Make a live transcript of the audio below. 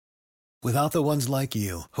Without the ones like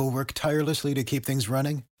you, who work tirelessly to keep things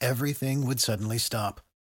running, everything would suddenly stop.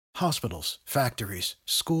 Hospitals, factories,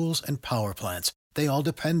 schools, and power plants, they all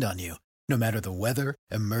depend on you. No matter the weather,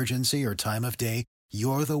 emergency, or time of day,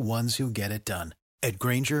 you're the ones who get it done. At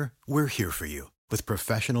Grainger, we're here for you with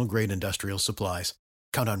professional-grade industrial supplies.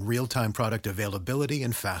 Count on real-time product availability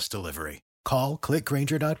and fast delivery. Call, click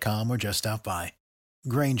Grainger.com, or just stop by.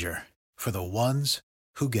 Grainger, for the ones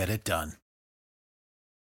who get it done.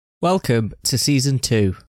 Welcome to Season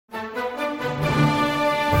 2.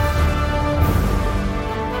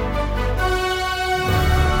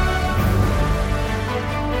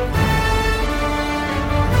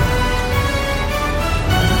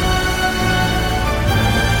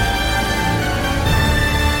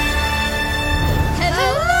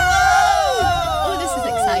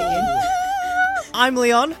 I'm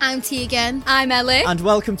Leon. I'm Tegan. I'm Ellie. And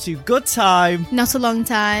welcome to Good Time. Not a long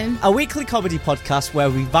time. A weekly comedy podcast where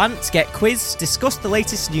we rant, get quizzed, discuss the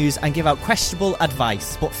latest news and give out questionable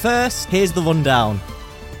advice. But first, here's the rundown.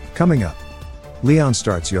 Coming up, Leon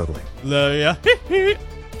starts yodeling.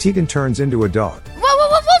 Tegan turns into a dog. Woof,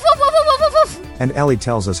 woof, woof, woof, woof, woof, woof, woof. And Ellie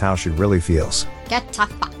tells us how she really feels. Get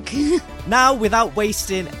tough back. Now, without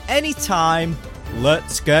wasting any time,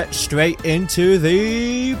 let's get straight into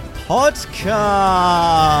the podcast.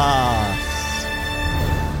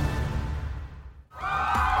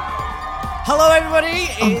 Hello, everybody.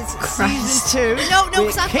 It's Season 2. No,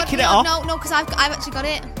 because I've kicking got it off. No, because I've actually got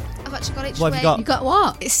it. I've actually got it. What have you got? You got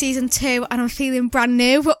what? It's Season 2, and I'm feeling brand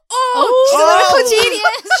new. She's a lyrical genius.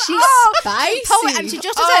 She's spicy. Poet, and she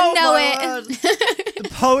just doesn't know it. The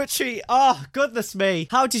poetry. Oh, goodness me.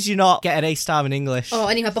 How did you not get an A star in English? Oh,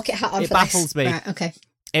 I need my bucket hat on It for baffles this. me. Right, okay.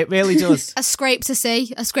 It really does. A scrape to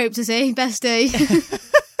see. Bestie.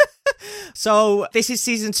 So, this is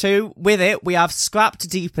Season 2. With it, we have scrapped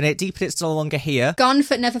Deep in It. Deep in It's no longer here. Gone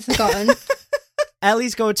but never forgotten.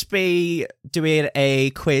 Ellie's going to be doing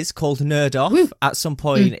a quiz called Nerd Off at some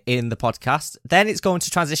point in the podcast. Then it's going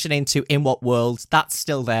to transition into In What World. That's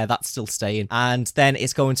still there. That's still staying. And then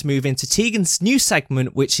it's going to move into Tegan's new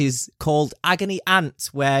segment, which is called Agony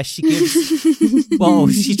Aunt, where she gives, well,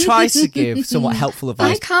 she tries to give somewhat helpful I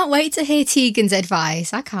advice. can't wait to hear Tegan's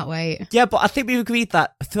advice. I can't wait. Yeah, but I think we've agreed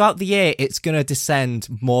that throughout the year, it's going to descend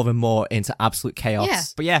more and more into absolute chaos. Yeah.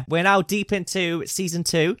 But yeah, we're now deep into Season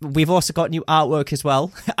 2. We've also got new artwork as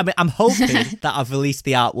well. I mean, I'm hoping that I've released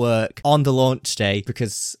the artwork on the launch day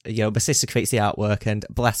because, you know, my sister creates the artwork and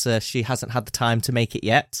bless her, she hasn't had the time to make it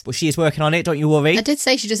yet. But she is working on it, don't you worry. I did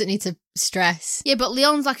say she doesn't need to stress. Yeah, but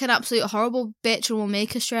Leon's like an absolute horrible bitch and will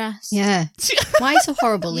make her stress. Yeah. Why so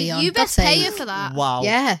horrible, Leon? You best God's pay sake. her for that. Wow.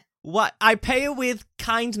 Yeah. What? I pay her with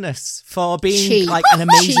kindness for being Cheap. like an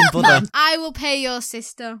amazing Cheap, brother. man. I will pay your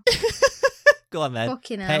sister. Go on then.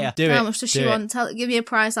 Fucking Pay hell. her. Do How it. much does Do she it. want? Give me a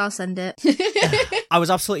price, I'll send it. I was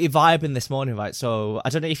absolutely vibing this morning, right? So I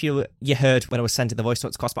don't know if you heard when I was sending the voice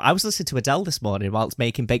notes across, but I was listening to Adele this morning while it's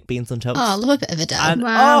making baked beans and toast. Oh, I love a bit of Adele. And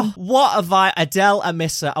Wow. oh, what a vibe. Adele, I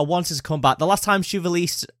miss her. I wanted to come back. The last time she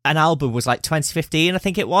released an album was like 2015, I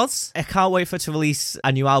think it was. I can't wait for her to release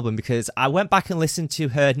a new album because I went back and listened to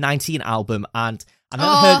her 19 album and I've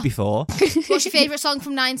never heard it before. What's your favourite song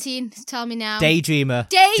from 19? Tell me now. Daydreamer.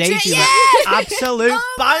 Yeah! Absolute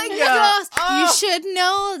Oh my banger. gosh. Oh. You should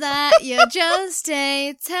know that you're just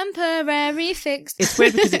a temporary fix. It's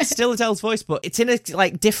weird because it's still Adele's voice, but it's in a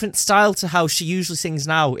like different style to how she usually sings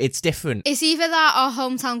now. It's different. It's either that or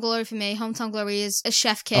Hometown Glory for me. Hometown Glory is a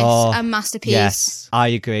chef kiss Oh, and masterpiece. Yes, I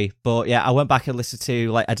agree. But yeah, I went back and listened to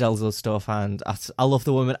like Adele's other stuff and I love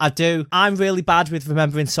the woman. I do. I'm really bad with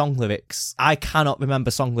remembering song lyrics. I cannot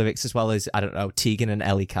remember song lyrics as well as, I don't know, Tegan and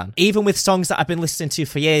Ellie can. Even with songs that I've been listening to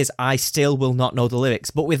for years, I still will not know the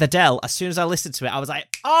lyrics. But with Adele, as soon as I listened to it, I was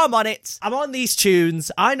like, oh, I'm on it. I'm on these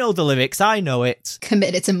tunes. I know the lyrics. I know it.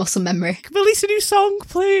 Committed it to muscle memory. Release a new song,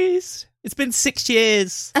 please. It's been 6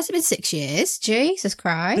 years. Has it been 6 years? Jesus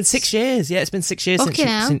Christ. It's been 6 years. Yeah, it's been 6 years Fucking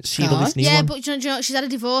hell. since she God. released a new Yeah, one. but do you know, she's had a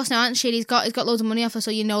divorce now, hasn't she? He's got loads of money off her,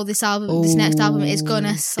 so you know this next album is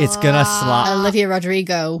gonna slap. It's gonna slap. Olivia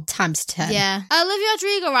Rodrigo times 10. Yeah. Olivia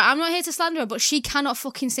Rodrigo, right, I'm not here to slander her, but she cannot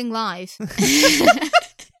fucking sing live.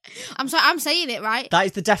 I'm sorry, I'm saying it, right? That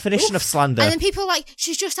is the definition of slander. And then people are like,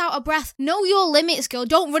 she's just out of breath. Know your limits, girl.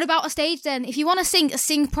 Don't run about a stage then. If you want to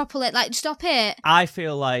sing properly. Like, stop it. I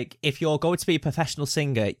feel like if you're going to be a professional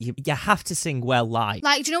singer, you have to sing well live.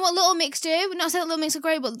 Like, do you know what Little Mix do? Not saying that Little Mix are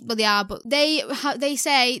great, but they are. But they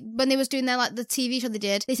say, when they was doing their, like, the TV show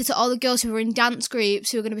they said to all the girls who were in dance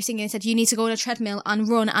groups who were going to be singing, they said, you need to go on a treadmill and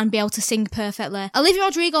run and be able to sing perfectly. Olivia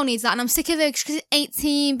Rodrigo needs that, and I'm sick of her because she's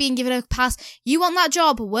 18 being given a pass. You want that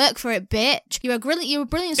job? Work work for it, bitch. You're a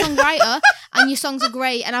brilliant songwriter and your songs are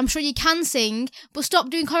great and I'm sure you can sing, but stop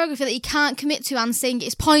doing choreography that you can't commit to and sing.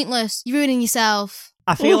 It's pointless. You're ruining yourself.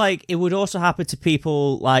 I feel like it would also happen to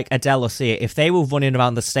people like Adele or Sia. If they were running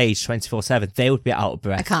around the stage 24/7, they would be out of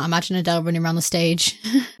breath. I can't imagine Adele running around the stage.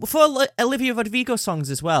 For Olivia Rodrigo songs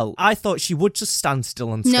as well, I thought she would just stand still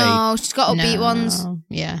on stage. No, she's got upbeat ones.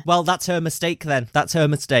 Yeah. Well, that's her mistake then. That's her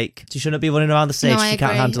mistake. She shouldn't be running around the stage. No, I she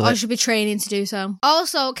can't agree. handle Or it. she should be training to do so.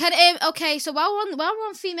 Also, okay, so while we're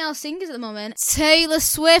on female singers at the moment, Taylor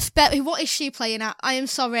Swift, what is she playing at? I am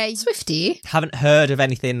sorry. Swiftie? Haven't heard of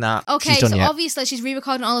anything that Okay, she's done so yet. obviously she's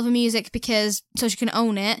re-recording all of her music so she can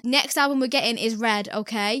own it. Next album we're getting is Red,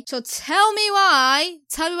 okay? So tell me why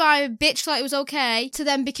a bitch thought it was okay to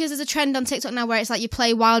them, because there's a trend on TikTok now where it's like you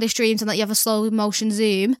play Wildest Dreams and like you have a slow motion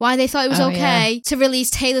zoom. Why they thought it was okay to release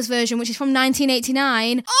Taylor's version, which is from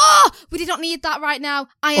 1989. Oh, we did not need that right now.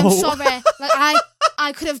 I am sorry. Like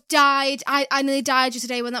I could have died. I nearly died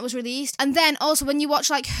yesterday when that was released. And then also when you watch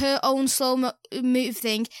like her own slow move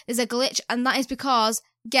thing, there's a glitch, and that is because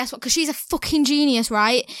guess what? Because she's a fucking genius,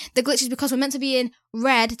 right? The glitch is because we're meant to be in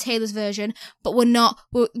Red, Taylor's version, but we're not.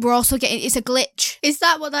 We're also getting. It's a glitch. Is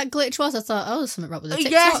that what that glitch was? I thought, there's something wrong with the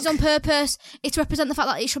TikTok. Yes, it's on purpose. It's to represent the fact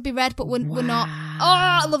that it should be red, but we're not. Oh,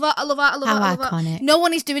 I love her. I love her. I love her. How I love iconic. her. No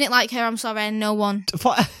one is doing it like her. I'm sorry, no one.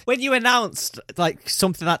 When you announced like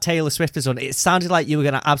something that Taylor Swift has done, it sounded like you were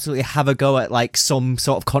going to absolutely have a go at like some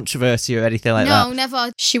sort of controversy or anything like that. No,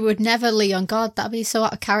 never. She would never, Leon. God, that'd be so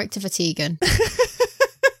out of character for Tegan.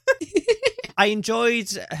 I enjoyed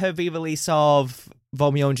her re-release of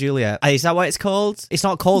Romeo and Juliet. Is that what it's called? It's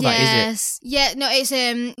not called that, is it? Yeah, no, it's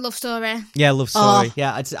Love Story. Yeah, Love Story. Oh.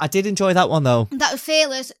 Yeah, I did enjoy that one though. That was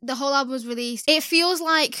Fearless. The whole album was released. It feels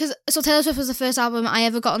like, so Taylor Swift was the first album I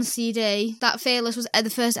ever got on CD. That Fearless was the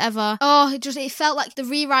first ever. Oh, it felt like the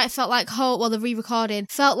rewrite felt like home. Well, the re-recording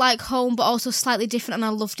felt like home, but also slightly different, and I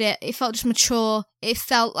loved it. It felt just mature. It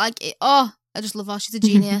felt like it. Oh, I just love her. She's a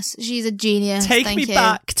genius. She's a genius. Take Thank me you.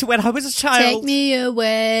 back to when I was a child. Take me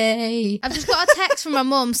away. I've just got a text from my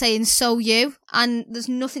mum saying, so you, and there's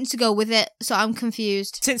nothing to go with it, so I'm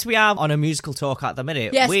confused. Since we are on a musical talk at the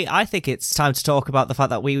minute, Yes. I think it's time to talk about the fact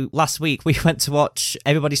that last week we went to watch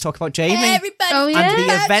Everybody's Talking About Jamie. Everybody Oh, and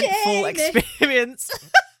yeah. the eventful experience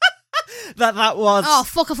that was. Oh,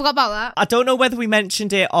 fuck, I forgot about that. I don't know whether we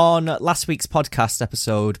mentioned it on last week's podcast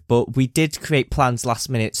episode, but we did create plans last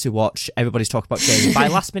minute to watch Everybody's Talking About Jamie. By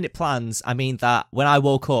last minute plans, I mean that when I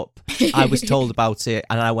woke up, I was told about it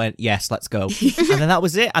and I went, yes, let's go. And then that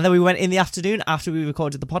was it. And then we went in the afternoon after we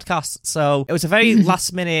recorded the podcast. So it was a very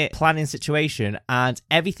last minute planning situation, and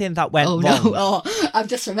everything that went wrong. No. Oh, I've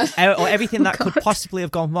just remembered. Or everything that could possibly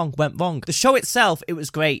have gone wrong went wrong. The show itself, it was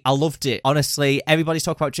great. I loved it. Honestly, Everybody's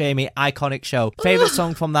Talking About Jamie, iconic show. Favourite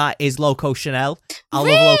song from that is Loco Chanel. I love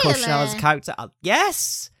Loco Chanel as a character.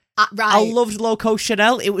 Yes. Right. I loved Loco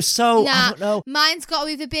Chanel. It was so, I Nah, don't know. mine's got to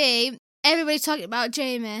either be Everybody's Talking About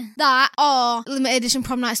Jamie. That or Limited Edition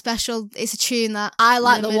Prom Night Special. It's a tune that I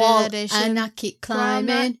like The Limited Wall, Edition. and I keep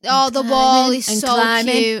climbing. Oh, and The climbing, Wall is and so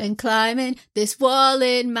climbing, cute. And climbing this wall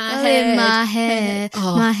in my Oh, head. in my head,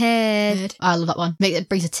 Oh, my head. I love that one. It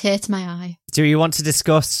brings a tear to my eye. Do you want to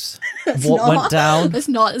discuss what not. went down? It's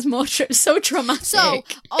not. It's more so traumatic. So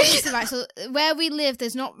obviously, right. So where we live,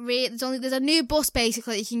 there's not really. There's a new bus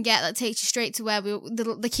basically that you can get that takes you straight to where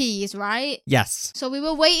the keys, right? Yes. So we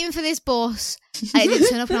were waiting for this bus. And it didn't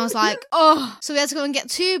turn up, and I was like, oh. So we had to go and get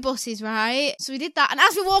 2 buses, right? So we did that, and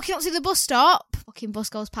as we're walking up to the bus stop, fucking bus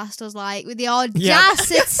goes past us like with the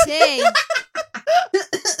audacity.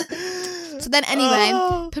 So then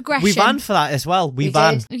anyway, progression. We ran for that as well. We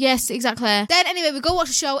ran. did. Yes, exactly. Then anyway, we go watch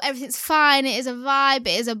the show. Everything's fine. It is a vibe.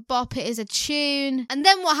 It is a bop. It is a tune. And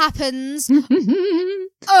then what happens?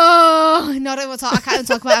 Oh, no, I don't want to talk. I can't even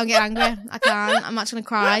talk about it. I'm getting angry. I can't. I'm actually going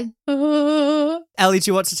to cry. Ellie, do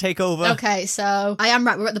you want to take over? Okay, so I am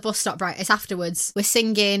right. We're at the bus stop, right? It's afterwards. We're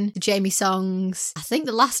singing the Jamie songs. I think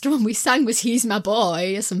the last one we sang was "He's My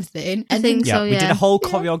Boy" or something. I think Yeah, so, we did a whole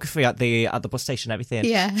choreography at the bus station and everything.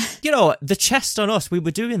 Yeah. You know, the chest on us, we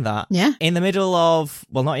were doing that. Yeah. In the middle of,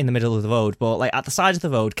 well, not in the middle of the road, but like at the side of the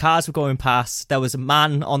road, cars were going past. There was a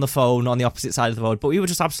man on the phone on the opposite side of the road, but we were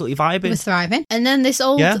just absolutely vibing. We're thriving. And then this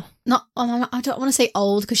old, Yeah. I don't want to say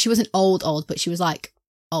old because she wasn't old, but she was like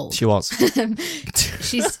old. She was.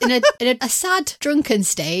 She's in a sad, drunken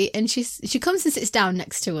state, and she comes and sits down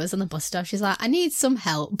next to us on the bus stop. She's like, "I need some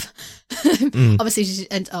help." Obviously,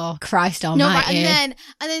 oh Christ Almighty! No, right,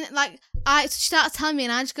 and then like she started telling me,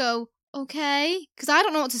 and I just go, okay, because I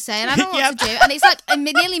don't know what to say, and I don't know what to do, and it's like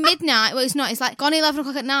nearly midnight. Well, it's not. It's like gone 11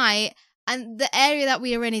 o'clock at night. and the area that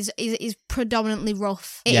we are in is predominantly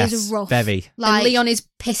rough. It Yes, is rough. very. And Leon is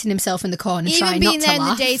pissing himself in the corner even trying being not to there in the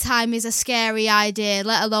laugh. daytime is a scary idea,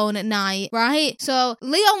 let alone at night, right? So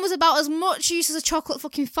Leon was about as much use as a chocolate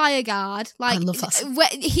fucking fire guard. Like, I love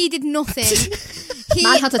that. He did nothing.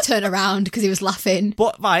 Man had to turn around because he was laughing.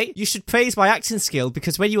 But, right, you should praise my acting skill,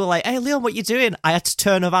 because when you were like, hey, Leon, what you doing? I had to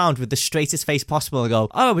turn around with the straightest face possible and go,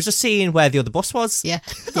 oh, I was just seeing where the other bus was. Yeah.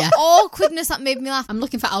 Awkwardness that made me laugh. I'm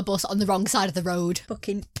looking for our bus on the wrong side of the road.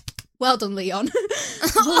 Fucking well done, Leon.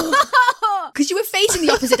 Because you were facing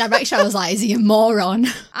the opposite direction. I was like, is he a moron?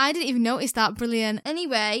 I didn't even notice that. Brilliant.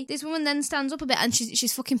 Anyway, this woman then stands up a bit and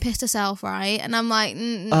she's fucking pissed herself, right? And I'm like,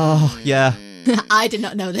 Oh, yeah. I did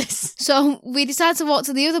not know this. So we decided to walk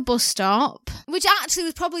to the other bus stop, which actually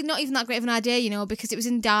was probably not even that great of an idea, you know, because it was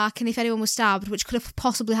in dark, and if anyone was stabbed, which could have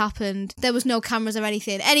possibly happened, there was no cameras or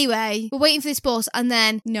anything. Anyway, we're waiting for this bus, and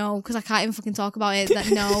then, no, because I can't even fucking talk about it,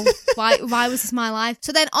 that no, why was this my life?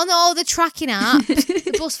 So then on all the tracking app,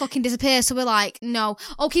 the bus fucking disappears, so we're like, no.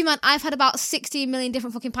 Okay, man, I've had about 16 million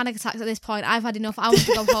different fucking panic attacks at this point. I've had enough. I want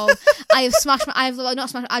to go home. I dropped my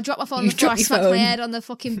phone on the floor, I smacked my head on the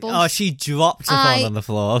fucking bus. Oh, she dropped her phone on the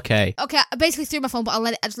floor. Okay, I basically threw my phone, but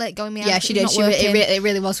I just let it go in my hand. Yeah, she did. It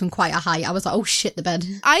really was from quite a height. I was like, oh shit, the bed.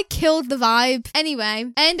 I killed the vibe.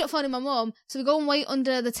 Anyway, I end up phoning my mum, so we go and wait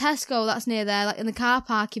under the Tesco that's near there, like in the car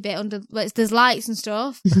parky bit, under where there's lights and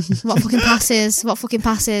stuff. What fucking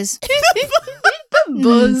passes?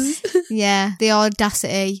 Buzz. Yeah, the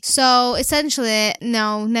audacity. So essentially,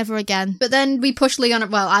 no, never again. But then we pushed Leon.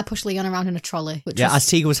 Well, I pushed Leon around in a trolley. as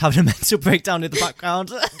Tegan was having a mental breakdown in the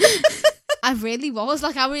background. I really was.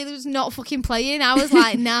 Like, I really was not fucking playing. I was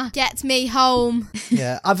like, nah, get me home.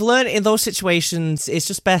 Yeah, I've learned in those situations, it's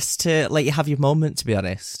just best to let you have your moment, to be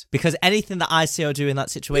honest. Because anything that I say or do in that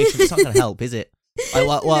situation, it's not going to help, is it?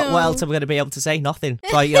 Like, what else am I going to be able to say? Nothing.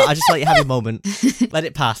 So, I just let you have your moment. Let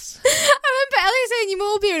it pass. Ellie saying you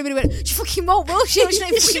won't be here, and everybody went, she fucking won't, will she? She's not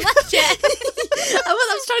even fucking left yet. I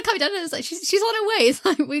was trying to calm down, and I was like, she's on her way. It's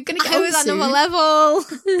like, we're going to get I was at another level.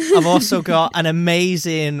 I've also got an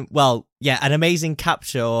amazing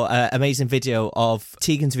capture or amazing video of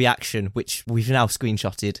Tegan's reaction, which we've now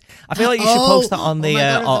screenshotted. I feel like you should post that on the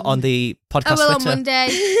on the podcast I will Twitter. on Monday.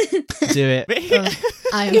 Do it.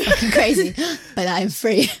 I am fucking crazy, but I am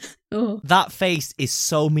free. Oh. That face is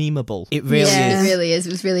so memeable. It really is. It really is.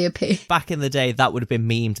 It was really a pity. Back in the day, that would have been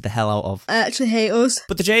memed the hell out of. I actually hate us.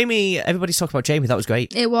 But the Jamie, everybody's talking about Jamie. That was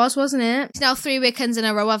great. It was, wasn't it? It's now 3 weekends in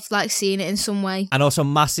a row I've seen it in some way. And also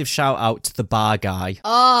massive shout out to the bar guy.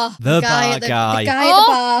 Oh, the bar guy. The guy at the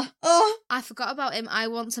bar. Oh, I forgot about him. I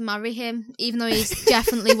want to marry him, even though he's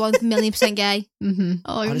definitely 1,000,000% gay. Mm-hmm.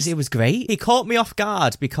 Honestly, it was great. He caught me off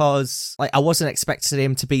guard because I wasn't expecting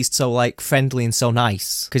him to be so friendly and so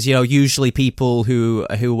nice. Because usually people who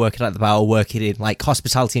are working at the bar or working in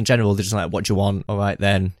hospitality in general, they're just like, what do you want? All right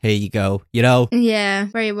then, here you go. Yeah,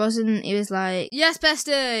 where he wasn't. He was like, yes,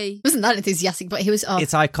 bestie. He wasn't that enthusiastic, but he was. Oh.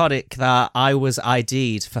 It's iconic that I was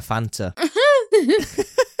ID'd for Fanta.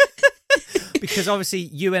 Because obviously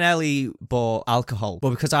you and Ellie bought alcohol,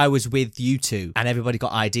 but because I was with you two and everybody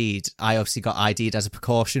got ID'd, I obviously got ID'd as a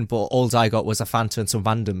precaution, but all I got was a Fanta and some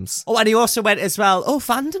Vandoms. Oh, and he also went as well, oh,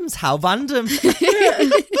 Vandoms, how Vandom?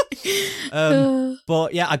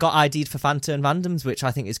 But yeah, I got ID'd for Fanta and Vandoms, which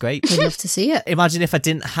I think is great. I'd love to see it. Imagine if I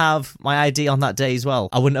didn't have my ID on that day as well.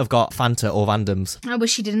 I wouldn't have got Fanta or Vandoms. I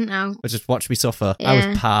wish you didn't now. But just watch me suffer. Yeah. I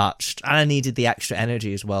was parched and I needed the extra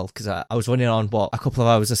energy as well because I was running on, a couple of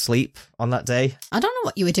hours of sleep on that day. I don't know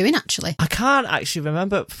what you were doing actually. I can't actually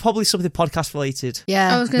remember. Probably something podcast related.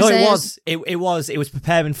 Yeah. I was going to say. It was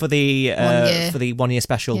preparing for the 1 year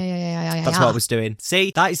special. Yeah. That's what I was doing.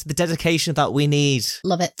 See, that is the dedication that we need.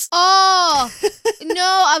 Love it. Oh,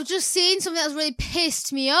 no, I've just seen something that's really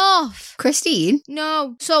pissed me off. Christine?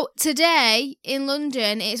 No. So today in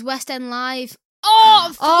London, it's West End Live. Oh,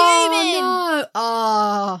 I'm fuming. Oh, no.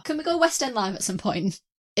 Oh. Can we go West End Live at some point?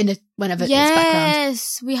 Whenever it's background.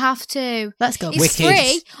 Yes, we have to. Let's go. It's Wicked.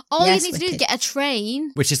 free. All Yes, you need to do is Wicked. get a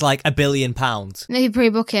train. Which is £1 billion. Maybe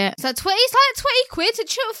pre-book it. It's like 20 quid to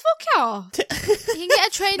fuck off. You can get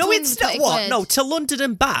a train to London it's for 20 not what? quid. No, to London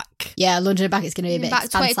and back. Yeah, London and back, it's going to be a bit Back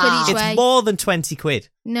 20 expensive. quid each way. It's more than 20 quid.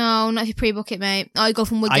 No, not if you pre-book it, mate. Oh, you go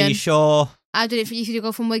from Wigan. Are you sure? I did it for you if you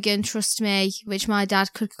go from Wigan, trust me, which my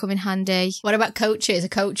dad could come in handy. What about coaches? A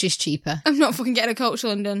coach is cheaper. I'm not fucking getting a coach to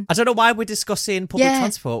London. I don't know why we're discussing public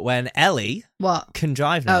transport when Ellie What? can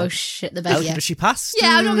drive now. Oh shit, the bed. Ellie, Yeah. does she pass?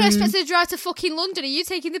 Yeah, I'm not going to expect her to drive to fucking London. Are you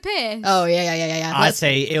taking the piss? Oh yeah. I'd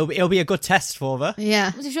say it'll be a good test for her.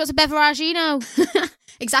 Yeah. What if she wants a beveragino?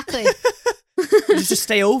 Exactly. Just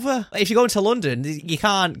stay over. Like, if you're going to London, you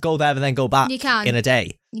can't go there and then go back You can. in a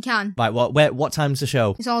day. You can. Like, what time's the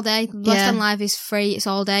show? It's all day. West End Live is free. It's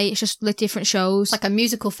all day. It's just like different shows. Like a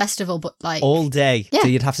musical festival, but like... All day. Yeah. So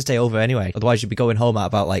you'd have to stay over anyway. Otherwise, you'd be going home at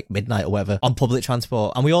about like midnight or whatever on public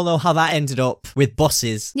transport. And we all know how that ended up with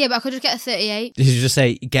buses. Yeah, but I could just get a 38. Did you just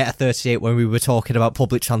say get a 38 when we were talking about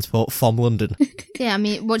public transport from London? Yeah, I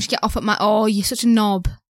mean, once you get off at my... Oh, you're such a knob.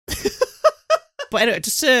 But anyway,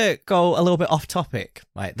 just to go a little bit off topic,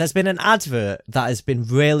 right? There's been an advert that has been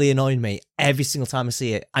really annoying me every single time I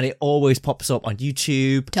see it, and it always pops up on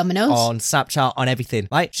YouTube, Domino's, on Snapchat, on everything.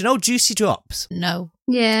 Right? Do you know Juicy Drops? No.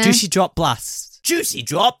 Yeah. Juicy Drop Blasts. Juicy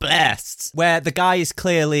Drop Blasts, where the guy is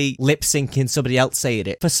clearly lip syncing somebody else saying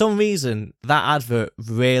it. For some reason, that advert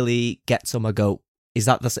really gets on my goat. Is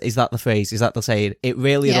that the phrase? Is that the saying? It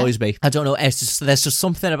really annoys me. I don't know. There's just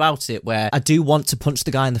something about it where I do want to punch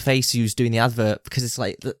the guy in the face who's doing the advert, because it's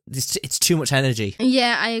like, it's too much energy.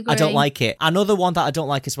 Yeah, I agree. I don't like it. Another one that I don't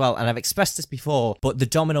like as well, and I've expressed this before, but the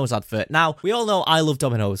Domino's advert. Now, we all know I love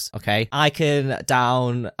Domino's, okay? I can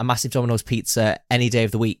down a massive Domino's pizza any day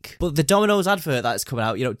of the week. But the Domino's advert that's coming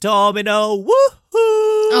out, Domino, woohoo!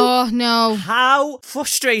 Oh, no. How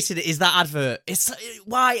frustrated is that advert? It's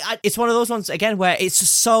one of those ones, again, where it's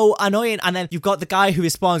just so annoying, and then you've got the guy who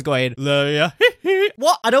responds going,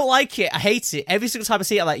 what? I don't like it. I hate it. Every single time I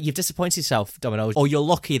see it, I'm like, you've disappointed yourself, Domino's, or you're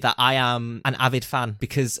lucky that I am an avid fan,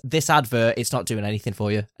 because this advert, it's not doing anything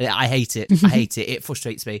for you. I hate it. I hate it. It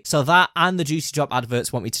frustrates me. So that and the Juicy Drop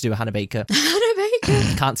adverts want me to do a Hannah Baker. Hannah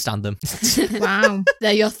Baker. Can't stand them. Wow.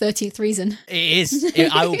 They're your 13th reason. It is.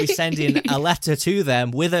 I will be sending a letter to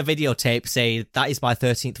them with a videotape saying, that is my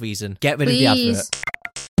 13th reason. Get rid of the advert.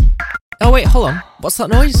 Oh, wait, hold on. What's that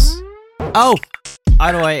noise? Oh,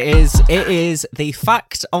 I know what it is. It is the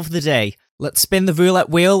fact of the day. Let's spin the roulette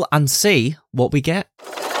wheel and see what we get.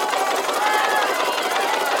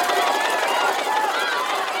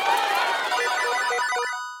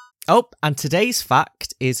 Oh, and today's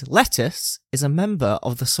fact is lettuce is a member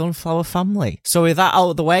of the sunflower family. So with that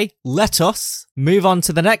out of the way, let us move on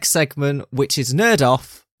to the next segment, which is Nerd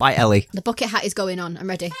Off by Ellie. The bucket hat is going on. I'm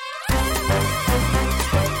ready.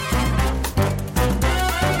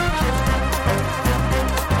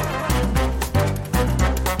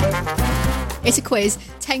 It's a quiz,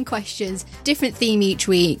 10 questions, different theme each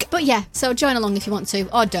week. But yeah, so join along if you want to,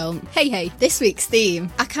 or don't. Hey, this week's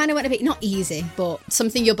theme, I kind of went a bit, not easy, but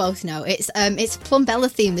something you'll both know. It's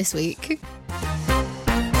Plumbella theme this week.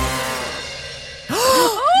 No way!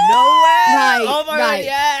 Right, oh my right. God,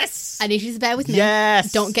 yes! I need you to bear with me.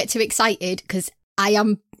 Yes! Don't get too excited, because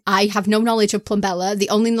I have no knowledge of Plumbella. The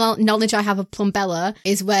only knowledge I have of Plumbella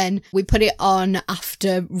is when we put it on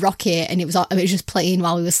after Rocket and it was just playing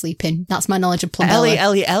while we were sleeping. That's my knowledge of Plumbella.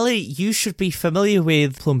 Ellie, you should be familiar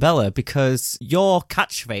with Plumbella because your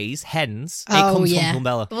catchphrase, hens, it comes from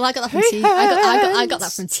Plumbella. Well, I got that from Tegan. I got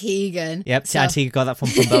that from Tegan. Yep, so. Tegan got that from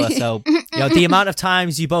Plumbella. So, the amount of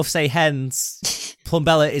times you both say hens,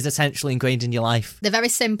 Plumbella is essentially ingrained in your life. They're very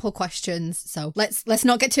simple questions, so let's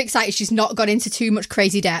not get too excited. She's not gone into too much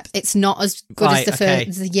crazy depth. It's not as good as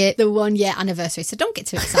the 1 year anniversary, so don't get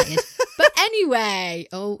too excited. But anyway,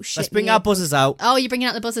 oh shit. Let's bring our buzzers out. Oh, you're bringing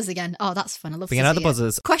out the buzzers again. Oh, that's fun. I love bringing out the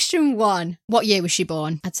buzzers. Question 1: what year was she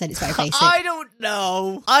born? I'd say it's very basic. I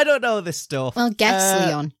don't know this stuff. Well, guess,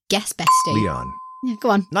 Leon. Guess, bestie. Leon. Yeah,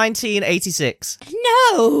 go on. 1986. No.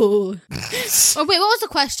 Oh wait, what was the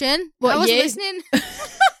question? What I wasn't year? listening.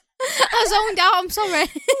 I zoned out. I'm sorry.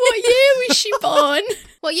 What year was she born?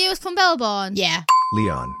 What year was Plumbella born? Yeah.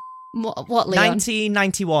 Leon. What Leon?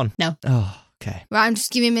 1991. No. Oh, okay. Right,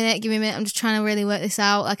 give me a minute. I'm just trying to really work this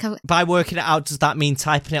out. By working it out, does that mean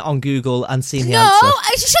typing it on Google and seeing the No,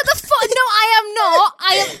 answer? shut the fuck. No, I am not.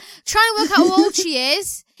 I am trying to work out how old she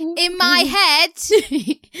is in my head.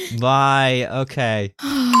 Right, okay.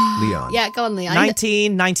 Leon. Yeah, go on, Leon.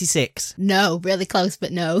 1996. No, really close,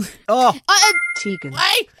 but no. Oh. Tegan.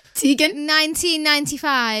 Wait. Tegan.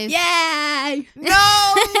 1995. Yay! No!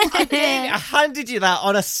 I handed you that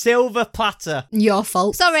on a silver platter. Your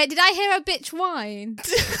fault. Sorry, did I hear a bitch whine?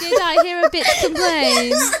 Did I hear a bitch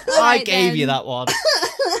complain? I gave you that one.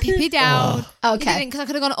 Pip it down. Okay. Because I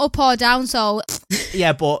could have gone up or down, so...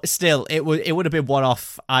 Yeah, but still, it would have been one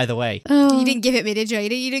off either way. You didn't give it me, did you? You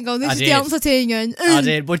didn't go, this is the answer, Tegan. I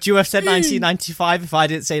did. Would you have said 1995 if I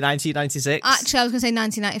didn't say 1996? Actually, I was going to say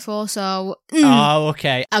 1994, so... Oh,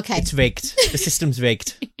 okay. Okay. It's rigged. The system's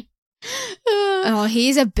rigged. Oh,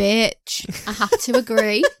 he's a bitch. I have to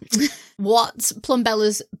agree. What's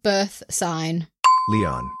Plumbella's birth sign?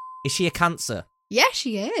 Leon. Is she a Cancer? Yeah,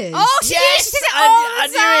 she is. Oh, she Yes! is. She says it I all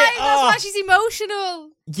the knew time. it. That's Oh. why she's emotional.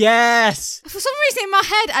 Yes. For some reason in my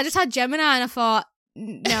head, I just had Gemini and I thought,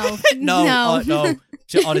 no. No.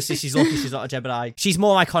 Honestly, she's lucky she's not a Gemini. She's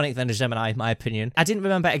more iconic than a Gemini, in my opinion. I didn't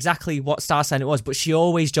remember exactly what star sign it was, but she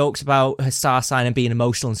always jokes about her star sign and being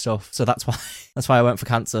emotional and stuff. So that's why I went for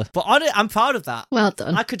Cancer. But I'm proud of that. Well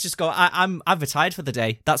done. I could just go. I've retired for the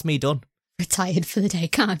day. That's me done. Retired for the day.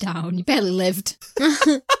 Calm down. You barely lived.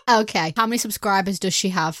 Okay. How many subscribers does she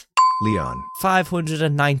have? Leon.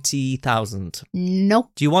 590,000. Nope.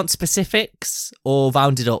 Do you want specifics or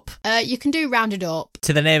rounded up? You can do rounded up.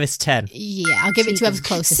 To the nearest 10. Yeah, I'll give it to whoever's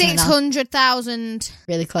closest. 600,000.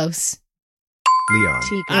 Really close. Leon.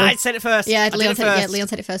 I said it first. Yeah, Leon Leon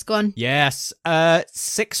said it first. Go on. Yes.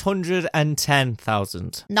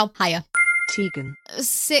 610,000. No, higher. Tegan.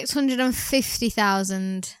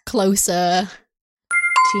 650,000. Closer.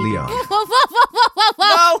 Leon.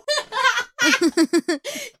 No.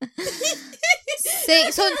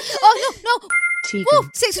 600. Oh no. Tegan. Woo,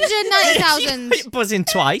 690,000. Buzzing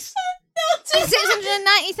twice.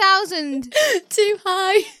 690,000. Too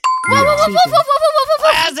high. Leon.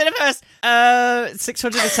 I said it first.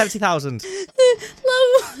 670,000.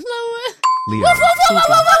 Lower. Leon.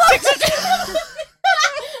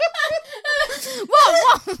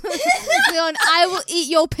 What? Leon, I will eat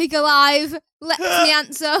your pig alive. Let me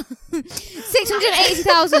answer.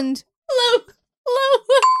 680,000. Lower.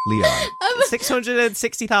 Leon.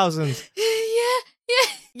 660,000. Yeah.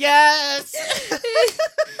 Yes.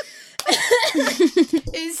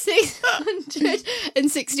 It's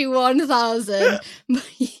 661,000.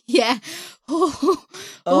 Yeah. Oh,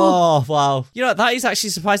 wow. You know, that is actually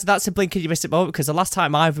surprising. That's a blink and you missed it moment because the last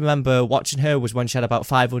time I remember watching her was when she had about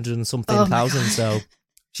 500 and something thousand. So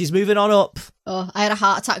she's moving on up. Oh, I had a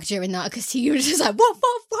heart attack during that because he was just like, whoa.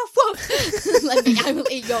 Let me, I will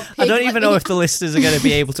eat your pig. I don't even know if the listeners are going to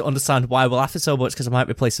be able to understand why we're laughing so much because I might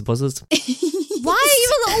replace the buzzers. Why are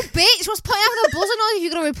you a little bitch? What's the point of having a buzzer noise if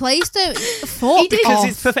you're going to replace them? Fuck Because off.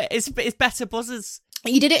 it's perfect. It's better buzzers.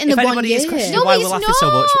 You did it in If the 1 anybody year. is questioning No, why it's we're laughing so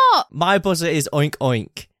much, not. my buzzer is oink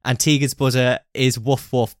oink and Tegan's buzzer is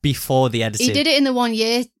woof woof before the editing. He did it in the 1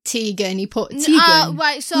 year, Tegan. He put Tegan.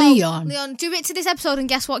 Right, so Leon, do it to this episode and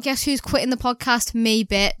guess what? Guess who's quitting the podcast? Me,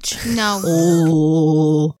 bitch. No.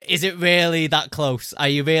 Oh. Is it really that close? Are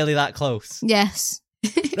you really that close? Yes.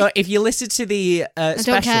 No, if you listen to the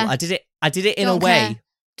special, care. I did it in Don't a way.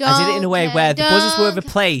 care. I did it in a way where the buzzers were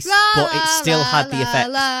replaced, La, but it still had the effect.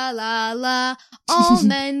 La. All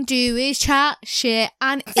men do is chat shit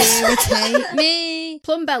and irritate me.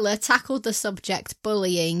 Plumbella tackled the subject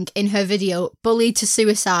bullying in her video Bullied to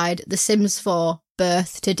Suicide, The Sims 4,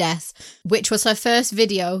 Birth to Death, which was her first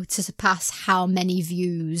video to surpass how many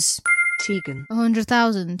views? Tegan.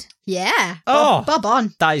 100,000. Yeah. Oh. Bob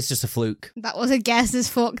on. That is just a fluke. That was a guess as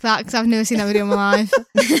fuck that because I've never seen that video in my life.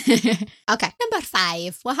 Okay, number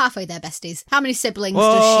 5. We're halfway there, besties. How many siblings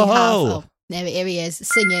does she have? Oh, there, here he is,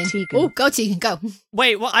 singing. Tegan. Oh, go Tegan, go.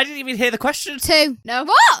 Wait, what? I didn't even hear the question. 2. No.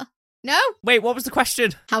 What? No? Wait, what was the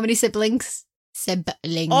question? How many siblings?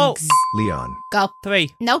 Siblings. Oh. Leon. Go. 3.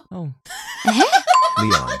 No. Oh.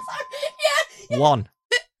 Leon. 1.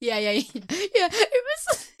 Yeah.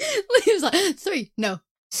 It was like 3. No.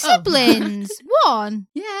 Siblings. 1.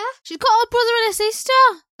 Yeah. She's got a brother and a sister.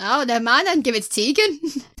 Oh, never mind then. Give it to Tegan.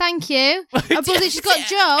 Thank you. Her brother, she's got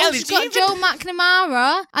Joe. Ellie, She's do you got Joe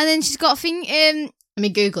McNamara. And then she's got, Let me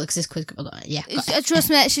Google it because this quiz. Yeah. trust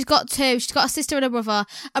me, she's got 2. She's got a sister and a brother.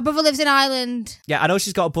 Her brother lives in Ireland. Yeah, I know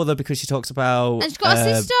she's got a brother because she talks about... And she's got a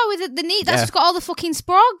sister with the knee. That's yeah. just got all the fucking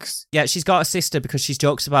sprogs. Yeah, she's got a sister because she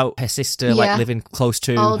jokes about her sister Yeah. like living close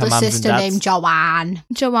to Older her mums and sister dads. named Joanne.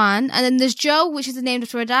 Joanne. And then there's Joe, which is named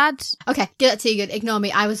after her dad. Okay, give that to Tegan. Ignore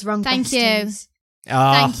me. I was wrong. Thank besties.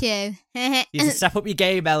 Ah, Thank you. you need to step up your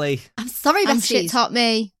game, Ellie. I'm sorry, I'm besties. shit taught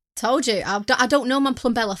me. Told you. I don't know my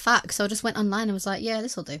Plumbella facts, so I just went online and was like, yeah,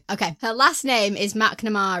 this will do. Okay. Her last name is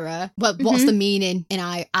McNamara. Well, what's the meaning in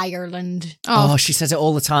Ireland? Oh, she says it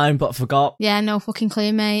all the time, but I forgot. Yeah, no fucking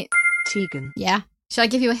clue, mate. Tegan. Yeah. Should I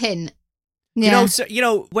give you a hint? Yeah. You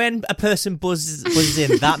know, when a person buzzes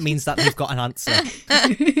in, that means that they've got an answer.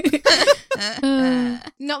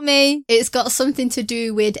 Not me. It's got something to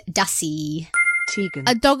do with Dassie. Tegan.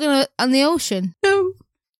 A dog on the ocean. No.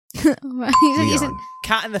 Right. Leon.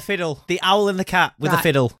 Cat and the fiddle. The owl and the cat with a Right.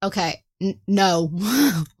 fiddle. Okay. No.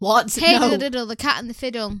 What? Hey, No. the cat and the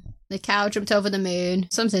fiddle. The cow jumped over the moon.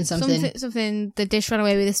 Something. Something. The dish ran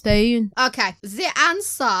away with a spoon. Okay. The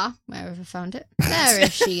answer. Where have I found it? There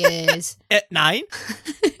she is. At 9.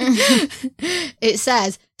 It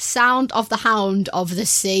says, Sound of the Hound of the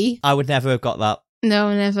Sea. I would never have got that.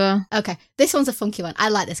 No, never. Okay, this one's a funky one. I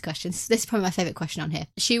like this question. This is probably my favourite question on here.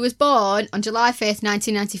 She was born on July 5th,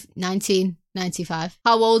 1990. 95.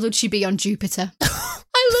 How old would she be on Jupiter?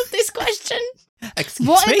 I love this question. Excuse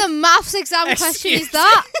What me? in the maths exam question is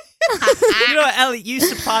that? You know what, Ellie, you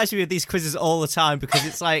surprise me with these quizzes all the time because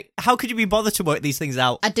it's like, how could you be bothered to work these things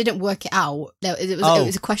out? I didn't work it out. No, it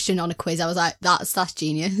was a question on a quiz. I was like, that's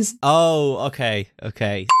genius. Oh, okay.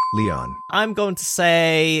 Leon. I'm going to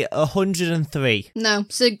say 103. No,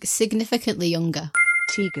 significantly younger.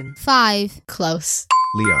 Tegan. 5. Close.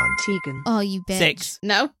 Leon. Tegan. Oh, you bitch. 6.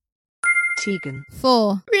 No, Tegan.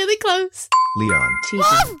 4. really close. Leon.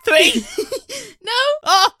 Tegan. 3. No,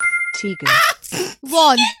 Oh, Tegan.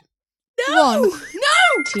 1. no, 1. no.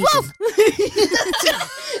 Tegan.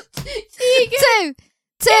 Tegan.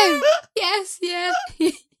 2. Yes, yeah.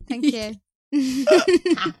 Thank you.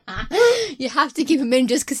 You have to keep him in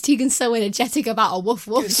just because Tegan's so energetic about a woof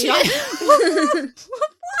woof. She's like, woof woof.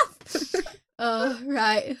 Oh,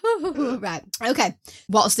 right. Right. Okay.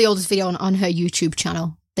 What's the oldest video on her YouTube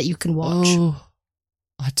channel that you can watch? Oh,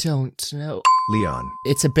 I don't know. Leon.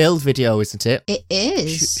 It's a build video, isn't it? It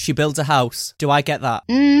is. She builds a house. Do I get that?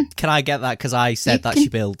 Can I get that? Because I said You that can- she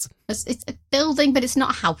builds. It's a building, but it's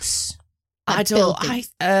not a house. A I don't. building.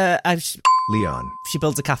 Leon. She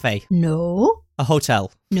builds a cafe, No. a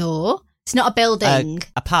hotel, No. It's not a building.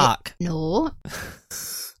 a park. No.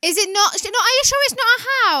 Is it not? Are you sure it's not a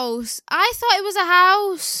house? I thought it was a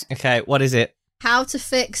house. Okay, what is it? How to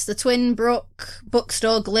fix the Twin Brook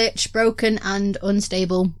bookstore glitch, broken and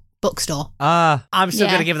unstable bookstore. I'm still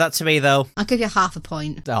Yeah. going to give that to me though. I'll give you half a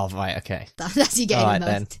point. Oh, right, okay. That's you getting All right the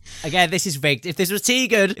then. most. Again, this is rigged. If this was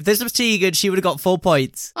Tegan, she would have got 4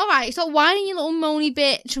 points. All right, stop whining, you little moany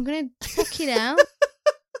bitch. I'm gonna fuck it out.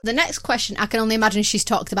 The next question, I can only imagine she's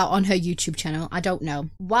talked about on her YouTube channel. I don't know.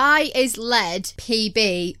 Why is lead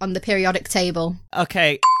PB on the periodic table?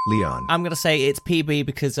 Okay, Leon. I'm going to say it's PB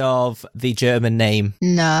because of the German name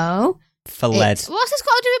No. for lead. What's this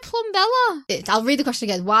got to do with Plumbella? I'll read the question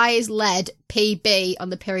again. Why is lead PB on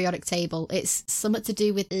the periodic table? It's something to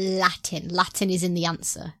do with Latin. Latin is in the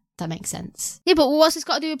answer. That makes sense. Yeah, but what's this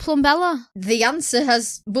got to do with Plumbella? The answer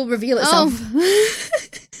will reveal itself.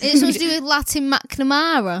 It's supposed to do with Latin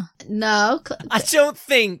McNamara. No. I don't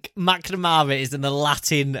think McNamara is in the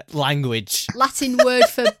Latin language. Latin word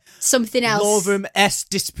for something else. Laurum est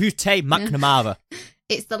dispute McNamara.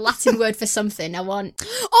 It's the Latin word for something. I want.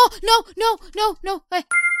 Oh, no. Wait.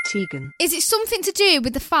 Tegan. Is it something to do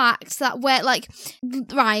with the fact that we're like,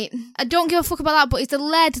 right, I don't give a fuck about that, but is the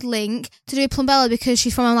lead link to do with Plumbella because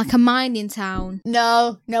she's from like a mining town?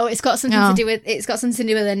 No, it's got something No. to do with. It's got something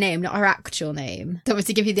to do with her name, not her actual name. Don't want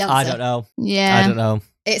to give you the answer. I don't know. Yeah. I don't know.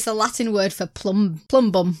 It's a Latin word for plum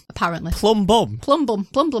bum, apparently. Plum bum. Plum bum.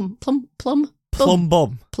 Plum bum. Plum In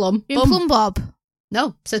bum. Plum Bob. No,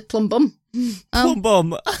 it says plum bum. Plum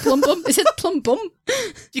bum. Plum bum. It says plum bum.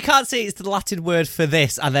 You can't say it's the Latin word for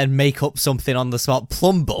this and then make up something on the spot.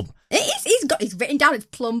 Plum bum. It is. It's written down. It's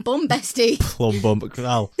plum bum, bestie. Plum bum.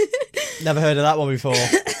 Well, never heard of that one before.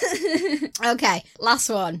 Okay, last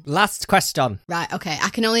one. Last question. Right. Okay, I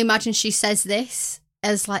can only imagine she says this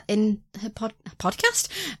as like in her podcast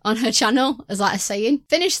on her channel as like a saying.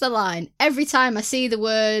 Finish the line. Every time I see the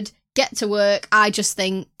word get to work, I just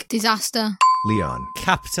think Disaster. Leon.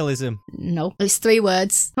 Capitalism. no. It's 3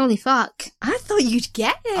 words. Holy fuck. I thought you'd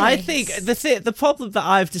get it. I think the problem that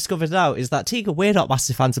I've discovered now is that, Tegan, we're not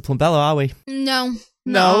massive fans of Plumbella, are we? No.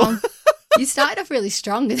 No. You started off really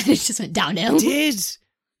strong and then it just went downhill. Did.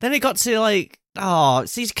 Then it got to like,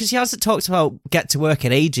 see, because she hasn't talked about get to work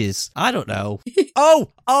in ages. I don't know.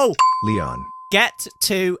 Oh, Leon. get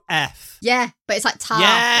to F. Yeah, but it's like tar.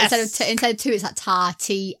 Yes! Instead of 2, it's like tar.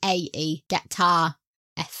 TAE. Get tar.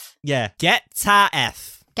 F. Yeah, get to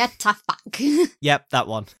F. Get tar fuck. Yep, that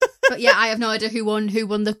one. But yeah, I have no idea who won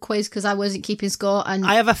the quiz because I wasn't keeping score. And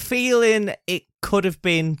I have a feeling it could have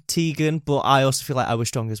been Tegan, but I also feel like I was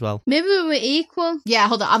strong as well. Maybe we were equal. yeah,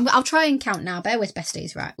 hold on. I'll try and count now. Bear with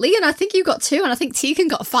besties, right? Leon, I think you got 2, and I think Tegan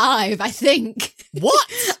got 5. I think. What?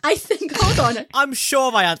 I think. Hold on. I'm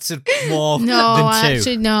sure I answered more No, than 2.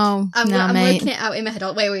 actually, no. I'm mate. working it out in my head.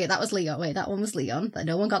 Wait, that was Leon. Wait, that one was Leon.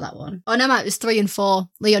 No one got that one. Oh, no, it was 3 and 4.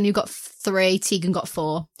 Leon, you got 3. Tegan got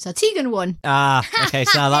 4. So Tegan won. Okay,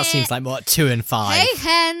 so now that seems like more 2 and 5. Hey,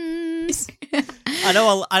 hens. I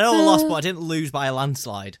know I lost, but I didn't lose by a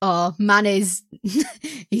landslide. Oh, man is...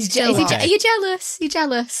 He's jealous. Okay. Are you jealous? You're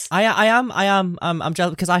jealous? I am. I'm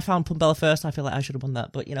jealous because I found Plumbella first. I feel like I should have won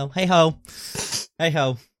that, but you know, hey ho.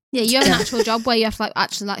 Yeah, you have an actual job where you have to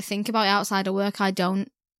actually think about it outside of work. I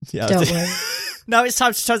don't. Yeah, Don't worry. Now it's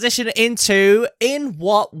time to transition into In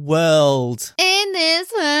What World? In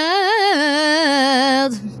this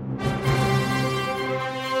world.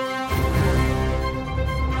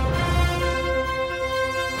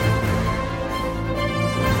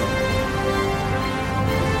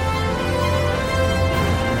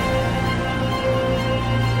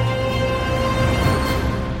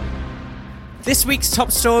 This week's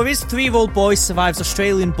top stories: 3-year-old boy survives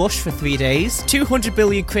Australian bush for 3 days, 200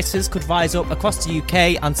 billion critters could rise up across the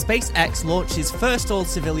UK, and SpaceX launches first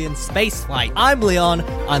all-civilian space flight. I'm Leon,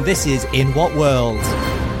 and this is In What World?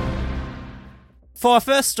 For our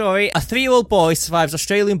first story, a 3-year-old boy survives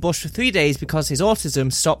Australian bush for 3 days because his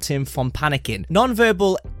autism stopped him from panicking.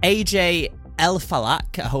 Non-verbal AJ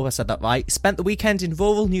El-Falak, I hope I said that right, spent the weekend in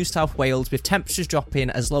rural New South Wales with temperatures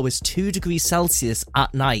dropping as low as 2 degrees Celsius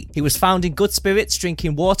at night. He was found in good spirits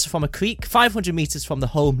drinking water from a creek 500 metres from the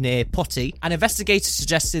home near Putty, and investigators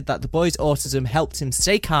suggested that the boy's autism helped him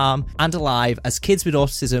stay calm and alive, as kids with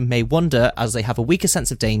autism may wander as they have a weaker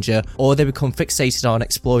sense of danger or they become fixated on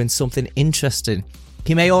exploring something interesting.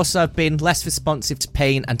 He may also have been less responsive to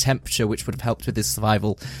pain and temperature, which would have helped with his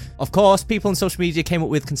survival. Of course, people on social media came up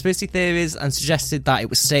with conspiracy theories and suggested that it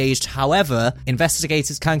was staged. However,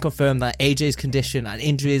 investigators can confirm that AJ's condition and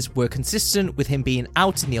injuries were consistent with him being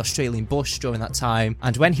out in the Australian bush during that time,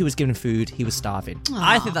 and when he was given food, he was starving. Aww.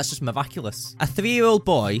 I think that's just miraculous. A 3-year-old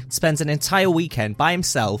boy spends an entire weekend by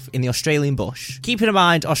himself in the Australian bush. Keeping in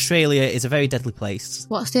mind, Australia is a very deadly place.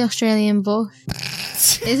 What's the Australian bush?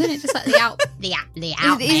 Isn't it just like the outback?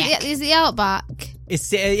 Is the outback?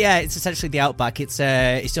 It's essentially the outback. It's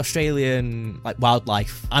the Australian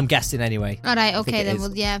wildlife. I'm guessing anyway. All right, okay then.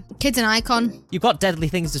 Well, yeah, kid's an icon. You've got deadly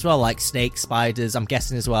things as well, like snakes, spiders. I'm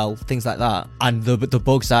guessing as well, things like that, and the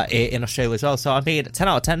bugs that are in Australia as well. So I mean, 10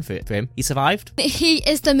 out of 10 for him. He survived. He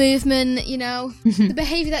is the movement. You know, the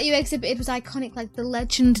behaviour that you exhibited was iconic. Like the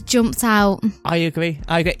legend jumps out. I agree.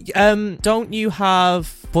 Don't you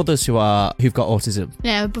have brothers who've got autism?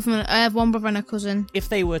 Yeah, I have one brother and a cousin. If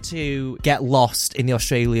they were to get lost in the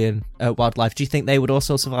Australian wildlife, do you think they would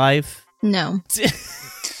also survive? No.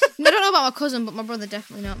 I don't know about my cousin, but my brother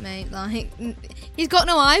definitely not, mate. Like, he's got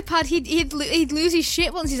no iPad. He'd lose his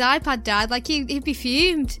shit once his iPad died. Like, he'd be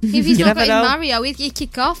fumed. If he's not got Mario, he'd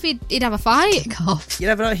kick off. He'd have a fight. Kick off. You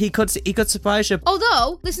never know. He could surprise you.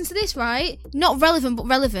 Although, listen to this, right? Not relevant, but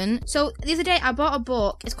relevant. So the other day, I bought a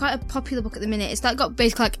book. It's quite a popular book at the minute. It's got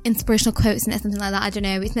basically like inspirational quotes in it, something like that. I don't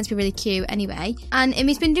know. It's meant to be really cute, anyway. And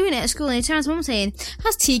he's been doing it at school, and he turns to mum saying,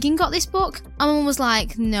 "Has Tegan got this book?" And my mum was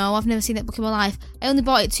like, "No, I've never seen that book in my life. I only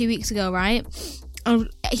bought it 2 weeks ago, right?" And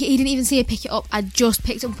he didn't even see me pick it up. I just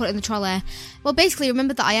picked it up and put it in the trolley. Well, basically,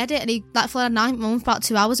 remembered that I had it, and he flew at night. My mum for about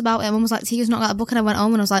 2 hours about it. And mum was like, "Tegan's not got that book," and I went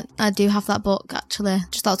home and I was like, "I do have that book, actually."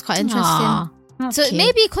 Just thought it was quite interesting. So cute.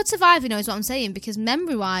 Maybe he could survive, is what I'm saying, because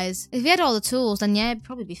memory-wise, if he had all the tools, then yeah, he'd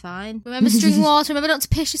probably be fine. Remember to drink water, remember not to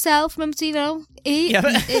piss yourself, remember to, eat. Yeah.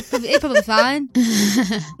 He'd probably be fine.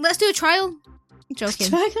 Let's do a trial. I'm joking.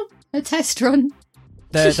 A test run.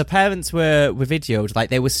 The parents were videoed, like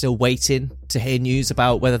they were still waiting to hear news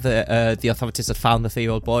about whether the authorities had found the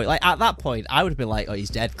 3-year-old boy. Like at that point, I would have been like, "Oh, he's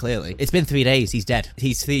dead. Clearly, it's been 3 days. He's dead.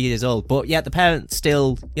 He's 3 years old." But yeah, the parents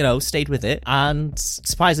still, stayed with it, and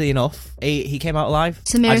surprisingly enough, he came out alive.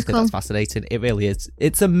 It's a miracle. I just think that's fascinating. It really is.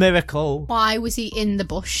 It's a miracle. Why was he in the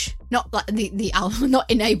bush? Not like the owl,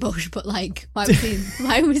 not in a bush, but like why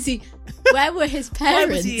was he? Where were his parents?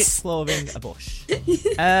 Why was he exploring a bush?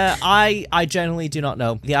 I generally do not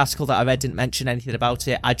know. The article that I read didn't mention anything about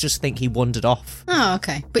it. I just think he wandered off. Oh,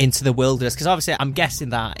 okay. Into the wilderness. Because obviously, I'm guessing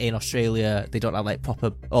that in Australia, they don't have like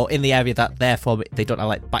proper, or in the area that they're from, they don't have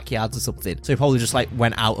like backyards or something. So he probably just like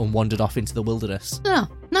went out and wandered off into the wilderness. Oh,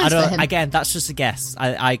 nice for him. Again, that's just a guess.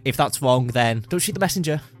 If that's wrong, then don't shoot the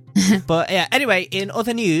messenger. But yeah, anyway, in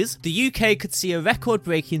other news, the UK could see a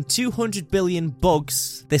record-breaking 200 billion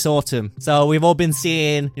bugs this autumn. So we've all been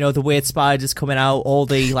seeing, the weird spiders coming out, all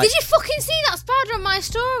the like... Did you fucking see that spider on my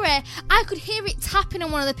story? I could hear it tapping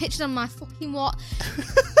on one of the pictures on my fucking what?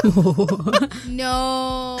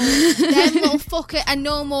 No. Them little fucker and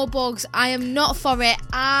no more bugs. I am not for it.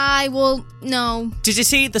 I will... No. Did you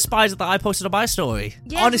see the spider that I posted on my story?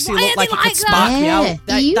 Yeah, honestly looked like it could spark me out.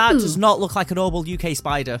 That does not look like a normal UK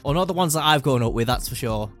spider. Or not the ones that I've grown up with, that's for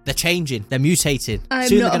sure. They're changing. They're mutating.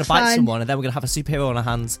 Soon they're going to bite someone, and then we're going to have a superhero on our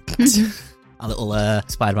hands. A little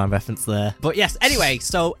Spider-Man reference there. But yes, anyway,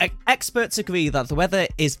 so experts agree that the weather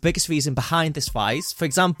is the biggest reason behind this rise. For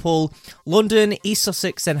example, London, East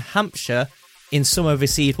Sussex and Hampshire in summer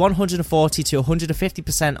received 140 to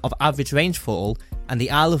 150% of average rainfall, and the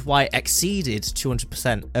Isle of Wight exceeded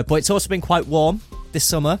 200%. But it's also been quite warm this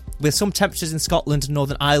summer, with some temperatures in Scotland and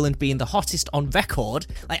Northern Ireland being the hottest on record.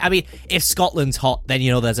 If Scotland's hot, then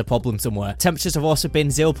there's a problem somewhere. Temperatures have also been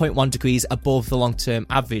 0.1 degrees above the long-term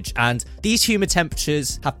average, and these humid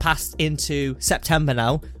temperatures have passed into September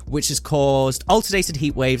now, which has caused alternated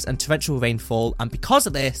heat waves and torrential rainfall. And because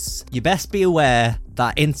of this, you best be aware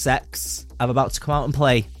that insects are about to come out and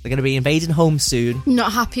play. They're going to be invading homes soon.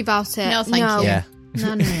 Not happy about it. No, thank you. Yeah.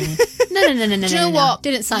 No. No. Do you know what?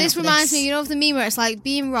 Didn't sign This up for reminds this. me, you know, of the meme where it's like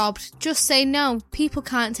being robbed. Just say no. People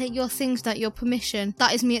can't take your things without your permission.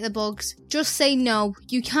 That is me at the Bugs. Just say no.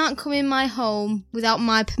 You can't come in my home without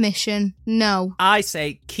my permission. No. I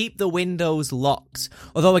say keep the windows locked.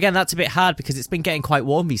 Although, again, that's a bit hard because it's been getting quite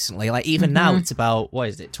warm recently. Like, even now, it's about,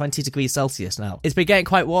 20 degrees Celsius now. It's been getting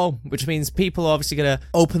quite warm, which means people are obviously going to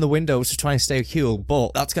open the windows to try and stay cool,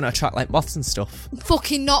 but that's going to attract, like, moths and stuff.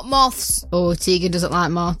 Fucking not moths. Oh, Tegan doesn't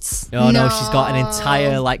like moths. Oh, no, No. she's got an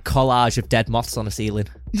entire, like, collage of dead moths on the ceiling.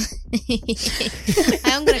 I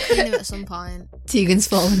am going to clean them at some point. Tegan's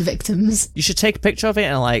fallen victims. You should take a picture of it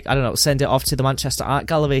and, like, I don't know, send it off to the Manchester Art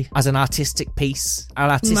Gallery as an artistic piece, an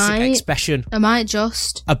artistic Might. expression. I might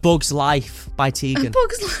just. A Bug's Life by Tegan.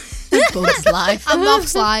 Bug's life. A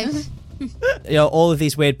moth's life. You know, all of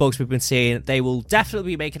these weird bugs we've been seeing, they will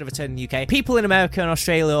definitely be making a return in the UK. People in America and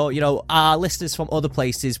Australia, or, you know, our listeners from other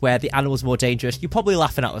places where the animals are more dangerous, you're probably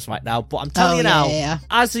laughing at us right now, but I'm telling you now,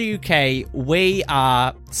 as the UK, we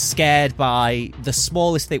are scared by the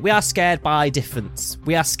smallest thing. We are scared by difference.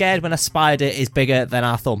 We are scared when a spider is bigger than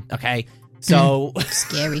our thumb, okay? So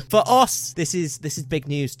Scary. for us, this is big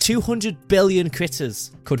news. 200 billion critters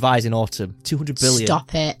could rise in autumn. 200 billion.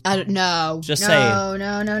 Stop it. I don't know. Just no, saying.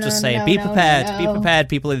 No. Just saying. Be prepared. Be prepared,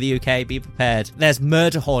 people in the UK. Be prepared. There's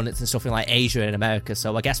murder hornets and stuff in like Asia and America.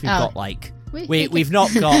 So I guess we've got like we've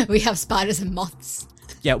not got. We have spiders and moths.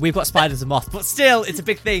 Yeah, we've got spiders and moths, but still, it's a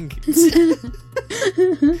big thing.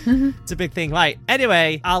 It's a big thing. Right.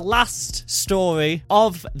 Anyway, our last story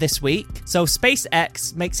of this week. So,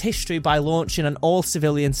 SpaceX makes history by launching an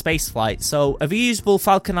all-civilian spaceflight. So, a reusable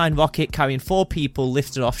Falcon 9 rocket carrying 4 people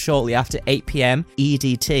lifted off shortly after 8 p.m.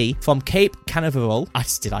 EDT from Cape Canaveral.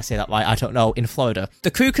 Did I say that right? I don't know. In Florida.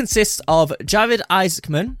 The crew consists of Jared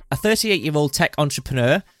Isaacman, a 38-year-old tech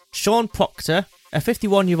entrepreneur, Sean Proctor, a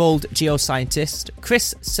 51-year-old geoscientist,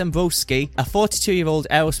 Chris Sembrowski, a 42-year-old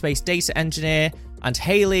aerospace data engineer, and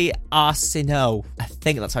Haley Arsenault, I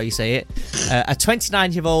think that's how you say it, a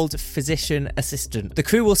 29-year-old physician assistant. The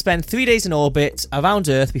crew will spend 3 days in orbit around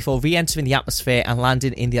Earth before re-entering the atmosphere and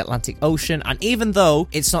landing in the Atlantic Ocean. And even though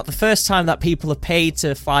it's not the first time that people are paid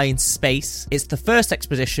to fly in space, it's the first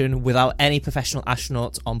expedition without any professional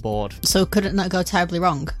astronauts on board. So couldn't that go terribly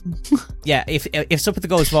wrong? Yeah, if something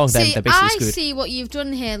goes wrong, then they're basically screwed. I see what you've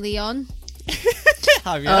done here, Leon.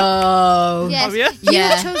 Have you? Oh. Yes, Have you?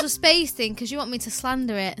 Yeah. You chose a space thing because you want me to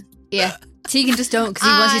slander it. Yeah. Tegan just don't because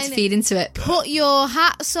he wants you to feed into it. Put your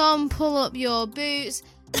hats on, pull up your boots,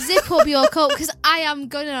 zip up your coat because I am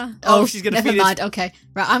gonna. Oh, she's gonna never feed us. mind. Okay.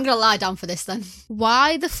 Right, I'm gonna lie down for this then.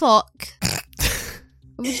 Why the fuck?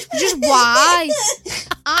 Just why?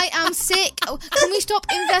 I am sick. Can we stop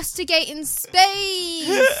investigating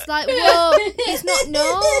space? Like, whoa, it's not,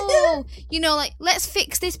 no. You know, like, let's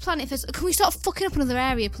fix this planet first. Can we stop fucking up another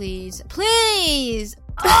area, please? Please.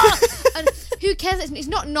 And who cares? It's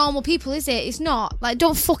not normal people, is it? It's not. Like,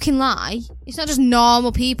 don't fucking lie. It's not just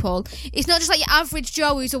normal people. It's not just like your average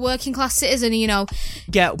Joe who's a working class citizen, you know.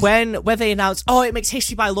 Yeah, when they announced, it makes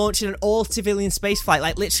history by launching an all-civilian spaceflight,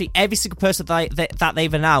 like literally every single person that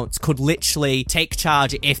they've announced could literally take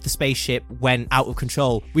charge if the spaceship went out of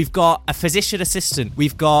control. We've got a physician assistant,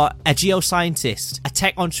 we've got a geoscientist, a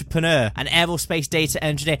tech entrepreneur, an aerospace data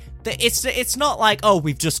engineer. It's not like,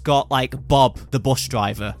 we've just got like Bob, the bus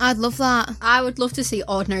driver. I'd love that. I would love to see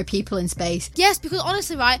ordinary people in space. Yes, because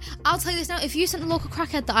honestly, right, I'll tell you this now, if you sent the local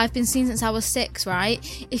crackhead that I've been seeing since I was 6,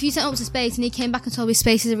 right, if you sent him up to space and he came back and told me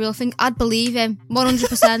space is a real thing, I'd believe him,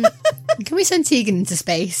 100%. Can we send Tegan into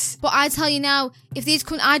space? But I tell you now, if these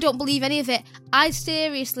come, I don't believe any of it. I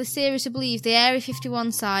seriously believe the Area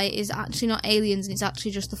 51 site is actually not aliens and it's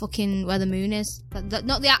actually just the fucking where the moon is.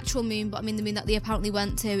 Not the actual moon, but I mean the moon that they apparently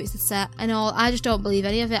went to, it's the set and all. I just don't believe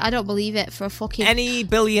any of it. I don't believe it for a fucking... Any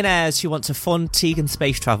billionaires who want to fund Tegan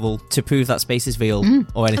space travel to prove that space is real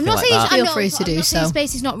or anything like that. Feel free to do so.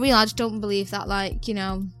 Space is not real. I just don't believe that, like, you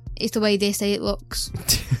know, it's the way they say it looks.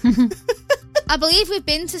 I believe we've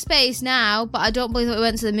been to space now, but I don't believe that we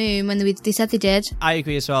went to the moon when they said they did. I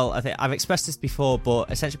agree as well. I think I've expressed this before, but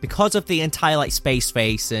essentially because of the entire like space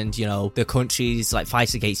race and, you know, the countries like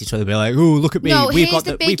fight against each other, be like, oh, look at me, No, we've got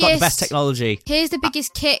the best technology. Here's the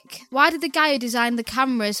biggest kick. Why did the guy who designed the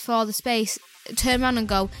cameras for the space turn around and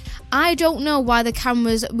go, I don't know why the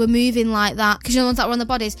cameras were moving like that, because you know the ones that were on the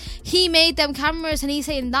bodies, he made them cameras and he's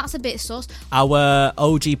saying that's a bit sus. Our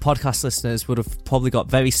OG podcast listeners would have probably got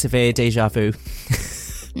very severe deja vu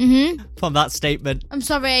from that statement. I'm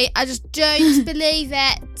sorry, I just don't believe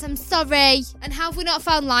it. I'm sorry. And have we not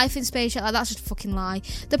found life in space yet? Like, that's just a fucking lie.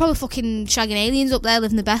 They're probably fucking shagging aliens up there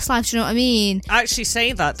living the best life, do you know what I mean? Actually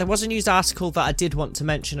saying that, there was a news article that I did want to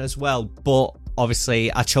mention as well, but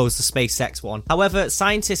obviously I chose the SpaceX one. However,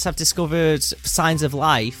 scientists have discovered signs of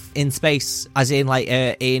life in space, as in like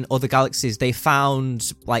in other galaxies. They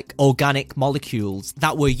found like organic molecules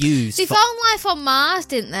that were used. They found life on Mars,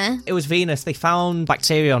 didn't they? It was Venus. They found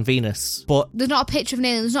bacteria on Venus, but there's not a picture of an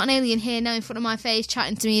alien. There's not an alien here now in front of my face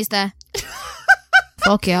chatting to me, is there?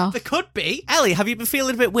 Fuck yeah. There could be. Ellie, have you been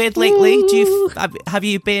feeling a bit weird lately? Have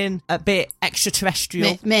you been a bit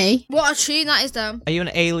extraterrestrial? Me? What a tune that is, though. Are you an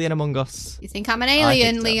alien among us? You think I'm an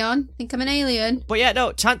alien, Leon? Think I'm an alien? But yeah,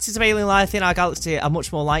 no, chances of alien life in our galaxy are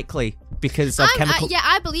much more likely because of chemical...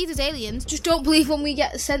 I believe there's aliens. Just don't believe when we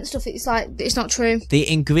get sent stuff, it's like, it's not true.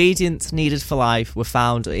 The ingredients needed for life were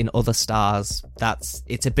found in other stars.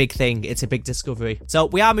 It's a big thing. It's a big discovery. So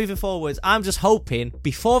we are moving forward. I'm just hoping,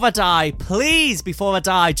 before I die, please, before I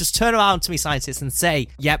die, just turn around to me, scientists, and say,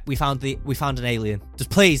 yep, we found an alien.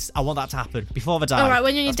 Just please, I want that to happen before I die. All right,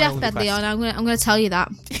 when you're on your deathbed, Leon, I'm gonna tell you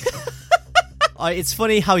that. It's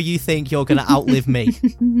funny how you think you're gonna outlive me.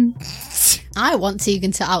 I want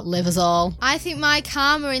Tegan to outlive us all. I think my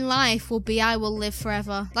karma in life will be I will live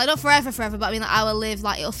forever. Like, not forever, but I mean, like, I will live,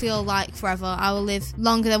 like, it'll feel like forever. I will live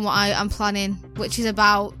longer than what I am planning, which is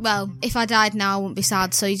about, well, if I died now, I wouldn't be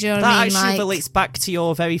sad, so you know what I mean? That actually relates back to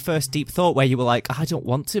your very first deep thought where you were like, I don't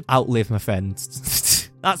want to outlive my friends.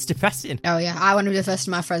 That's depressing. Oh, yeah. I want to be the first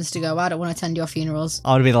of my friends to go. I don't want to attend your funerals.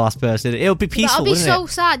 I want to be the last person. It'll be peaceful, wouldn't it? That'll be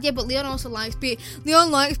so sad. Yeah, but Leon also likes being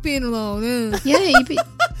alone. Yeah,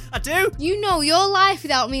 I do. You know, your life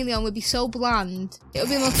without me, Leon, would be so bland. It would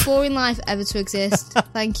be the most boring life ever to exist.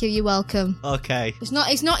 Thank you. You're welcome. Okay. It's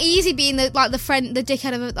not easy being the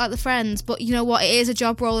dickhead of like the friends, but you know what? It is a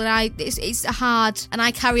job role, and it's hard, and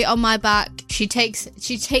I carry it on my back. She takes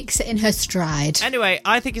it in her stride. Anyway,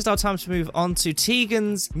 I think it's now time to move on to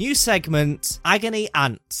Tegan's new segment, Agony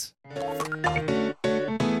Aunt.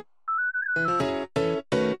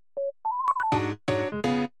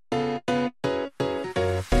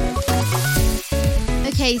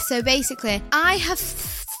 Okay, so basically, I have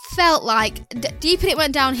felt like deep in it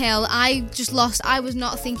went downhill. I was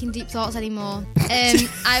not thinking deep thoughts anymore.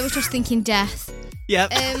 I was just thinking death.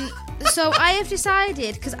 Yep. So I have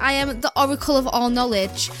decided, because I am the oracle of all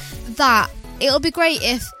knowledge, that it'll be great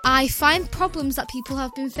if I find problems that people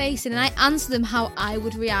have been facing and I answer them how I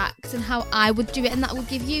would react and how I would do it, and that will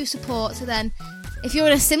give you support. So then, if you're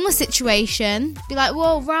in a similar situation, be like,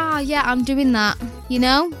 whoa, rah, yeah, I'm doing that, you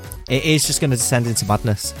know? It is just going to descend into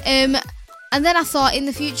madness. And then I thought in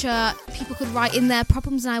the future, people could write in their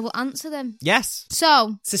problems and I will answer them. Yes.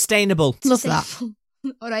 So. Sustainable. Love that.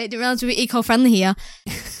 All right, didn't realize we were eco-friendly here.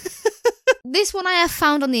 This one I have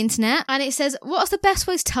found on the internet, and it says, what's the best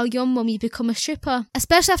way to tell your mum you become a stripper?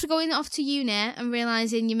 Especially after going off to uni and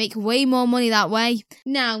realising you make way more money that way.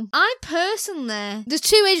 Now, I personally, there's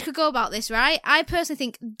two ways you could go about this, right? I personally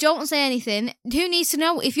think, don't say anything. Who needs to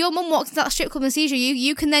know? If your mum walks into that strip club and sees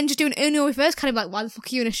you can then just do an Uno reverse, kind of like, why the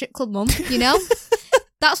fuck are you in a strip club, mum? You know?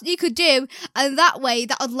 That's what you could do, and that way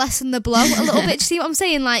that would lessen the blow a little bit. Do you see what I'm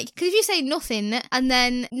saying? Like, because if you say nothing, and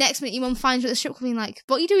then next minute your mum finds you at the strip club being like,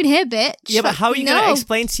 what are you doing here, bitch? Yeah, but how are you going to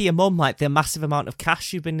explain to your mum, like, the massive amount of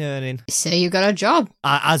cash you've been earning? So you got a job.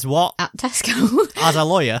 As what? At Tesco. As a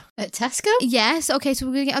lawyer? At Tesco? Yes, okay, so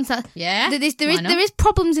we're going to get onto that. Yeah. There is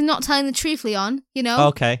problems in not telling the truth, Leon, you know?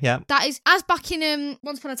 Okay, yeah. That is, as back in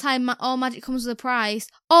Once Upon a Time, all magic comes with a price.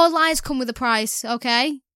 All lies come with a price,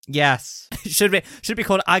 okay? Yes. Should be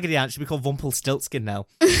called Agony Aunt. Should be called Rumpelstiltskin now.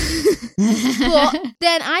 But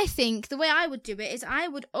then I think the way I would do it is I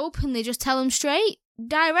would openly just tell them straight,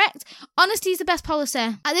 direct. Honesty is the best policy.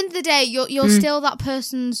 At the end of the day, you're still that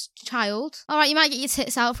person's child. All right, you might get your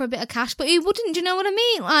tits out for a bit of cash, but you wouldn't. Do you know what I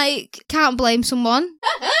mean? Like, can't blame someone.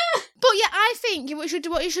 But yeah, I think what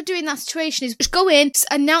you should do in that situation is just go in,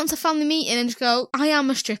 announce a family meeting and just go, I am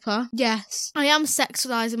a stripper. Yes. I am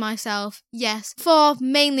sexualising myself. Yes. For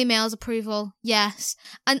mainly males' approval. Yes.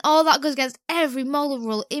 And all that goes against every moral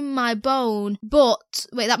rule in my bone. But,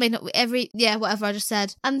 wait, that may not be whatever I just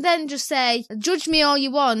said. And then just say, judge me all you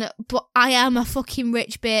want, but I am a fucking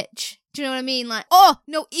rich bitch. Do you know what I mean? Like, oh,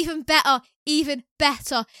 no, even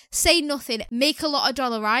better. Say nothing. Make a lot of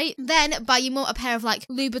dollar, right? Then buy your mum a pair of, like,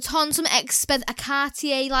 Louboutin, some expensive, a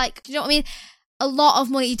Cartier, like, do you know what I mean? A lot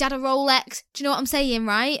of money. Your dad a Rolex. Do you know what I'm saying,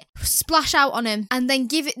 right? Splash out on him and then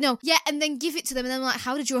give it to them. And then like,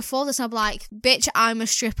 how did you afford this? And I'm like, bitch, I'm a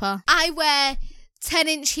stripper. I wear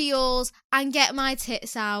 10-inch heels and get my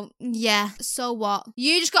tits out. Yeah, so what?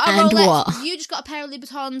 You just got a Rolex. What? You just got a pair of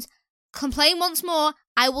Louboutins. Complain once more,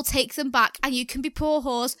 I will take them back and you can be poor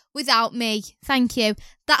whores without me. Thank you.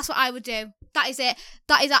 That's what I would do. That is it.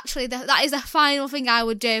 That is the final thing I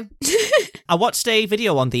would do. I watched a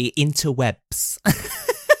video on the interwebs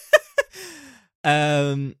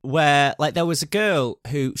where like there was a girl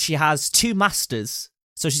who she has 2 masters.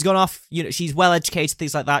 So she's gone off, she's well educated,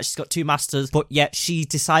 things like that. She's got 2 masters, but yet she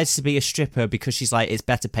decides to be a stripper because she's like, it's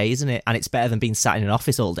better pay, isn't it? And it's better than being sat in an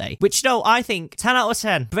office all day. Which, I think 10 out of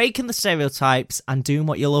 10. Breaking the stereotypes and doing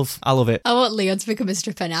what you love. I love it. I want Leon to become a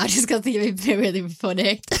stripper now just because I think it'd be really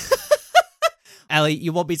funny. Ellie,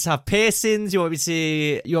 you want me to have piercings? You want me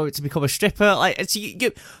to become a stripper? Like, it's,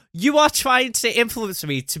 you are trying to influence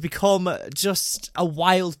me to become just a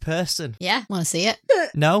wild person. Yeah, want to see it?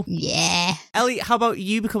 No? Yeah. Ellie, how about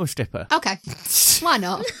you become a stripper? Okay. Why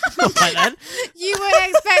not? Right then. You weren't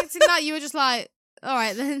expecting that. You were just like, all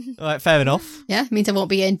right then. All right, fair enough. Yeah, means I won't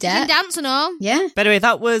be in You debt. can dance and all. Yeah. But anyway,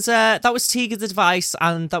 that was Tegan's advice,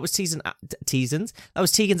 and that was Tegan's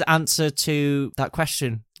answer to that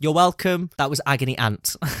question. You're welcome. That was Agony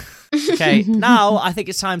Ant. Okay, now I think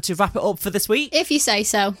it's time to wrap it up for this week. If you say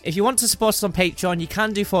so. If you want to support us on Patreon, you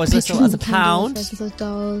can do for as little as £1.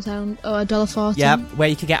 $1.40. Yeah, where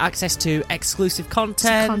you can get access to exclusive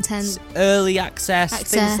content, early access,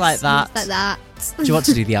 things like that. Do you want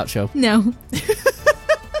to do the outro? No.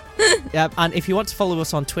 Yep, and if you want to follow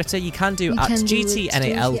us on Twitter, you can do at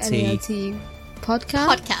GTNALT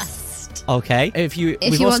Podcast. Okay.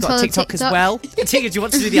 We've also got TikTok as well. Tigger, do you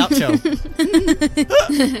want to do the outro?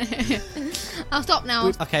 I'll stop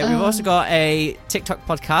now. Okay, we've also got a TikTok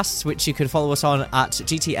podcast, which you can follow us on at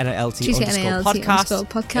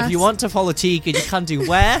GTNALT_podcast. If you want to follow Tegan, you can do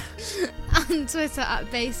where? On Twitter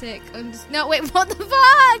at basic. No, wait, what the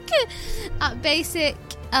fuck? At basic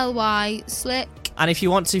LY slick. And if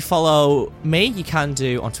you want to follow me, you can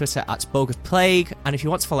do on Twitter at Bogus Plague. And if you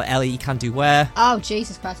want to follow Ellie, you can do where? Oh,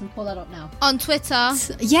 Jesus Christ, I'm pull that up now. On Twitter.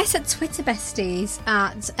 Yes, at Twitter besties,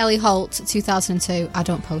 at Ellie Holt 2002. I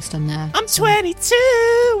don't post on there. I'm 22.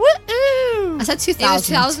 Woo-oo. I said 2002. It was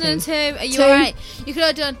 2002. Are you alright? You could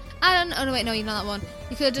have done... oh no, wait, no, you're not that one.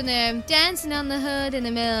 You could have done Dancing on the Hood in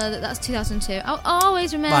the Middle. That's 2002. I'll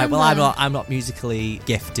always remember. Right, well, I'm not musically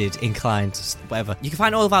gifted, inclined, whatever. You can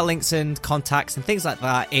find all of our links and contacts and things like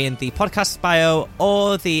that in the podcast bio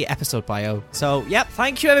or the episode bio. So, yep,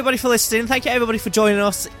 thank you everybody for listening. Thank you everybody for joining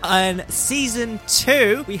us on season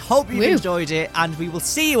 2. We hope you've enjoyed it, and we will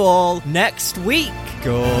see you all next week.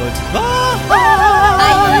 Goodbye.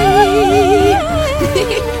 Bye.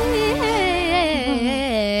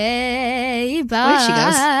 Where she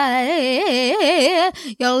goes?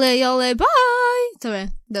 Yole, bye. Sorry,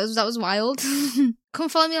 that was wild. Come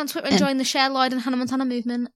follow me on Twitter and join the Cher Lloyd and Hannah Montana movement.